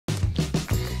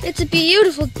It's a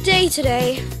beautiful day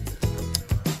today.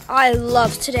 I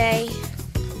love today.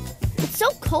 It's so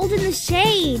cold in the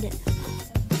shade.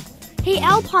 Hey,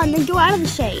 Alpine, then go out of the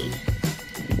shade.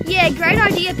 Yeah, great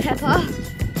idea, Peppa.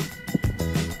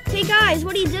 Hey guys,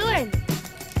 what are you doing?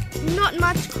 Not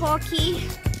much, Corky.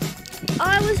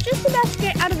 I was just about to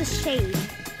get out of the shade.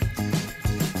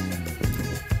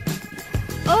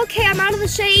 Okay, I'm out of the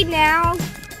shade now.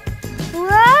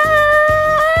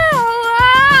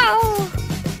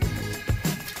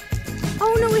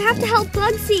 Oh no, we have to help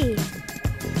Bugsy.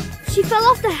 She fell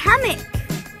off the hammock.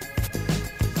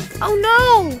 Oh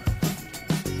no!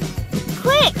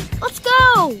 Quick, let's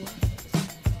go.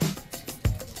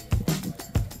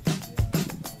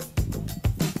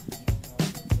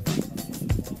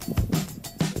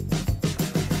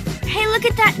 Hey, look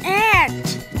at that ant.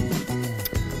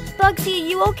 Bugsy,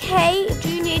 you okay?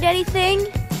 Do you need anything?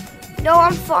 No,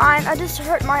 I'm fine. I just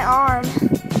hurt my arm.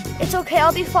 It's okay,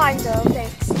 I'll be fine though,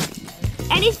 thanks.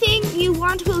 Anything you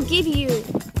want, we'll give you.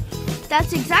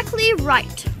 That's exactly right.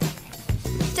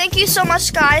 Thank you so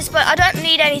much, guys, but I don't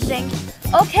need anything.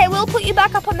 Okay, we'll put you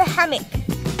back up on the hammock.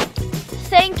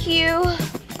 Thank you.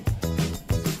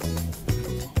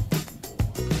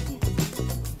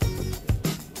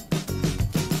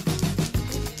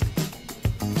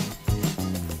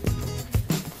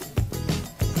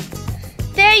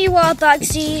 There you are,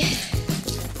 Bugsy.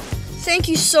 Thank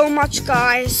you so much,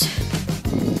 guys.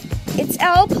 It's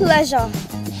our pleasure.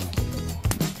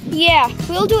 Yeah,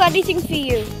 we'll do anything for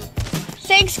you.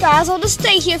 Thanks, guys. I'll just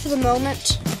stay here for the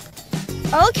moment.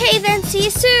 Okay, then. See you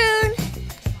soon.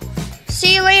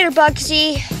 See you later,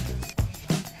 Bugsy.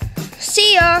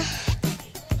 See ya.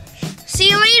 See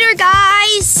you later,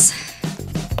 guys.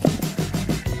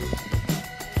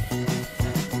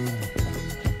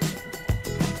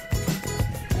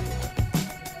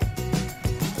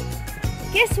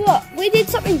 Guess what? We did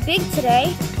something big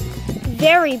today.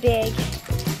 Very big.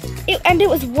 And it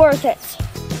was worth it.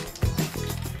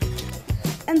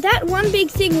 And that one big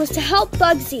thing was to help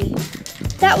Bugsy.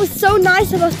 That was so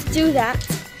nice of us to do that.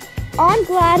 I'm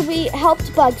glad we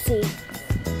helped Bugsy.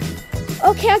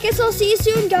 Okay, I guess I'll see you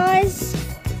soon, guys.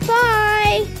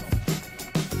 Bye.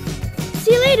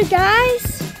 See you later, guys.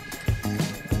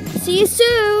 See you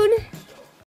soon.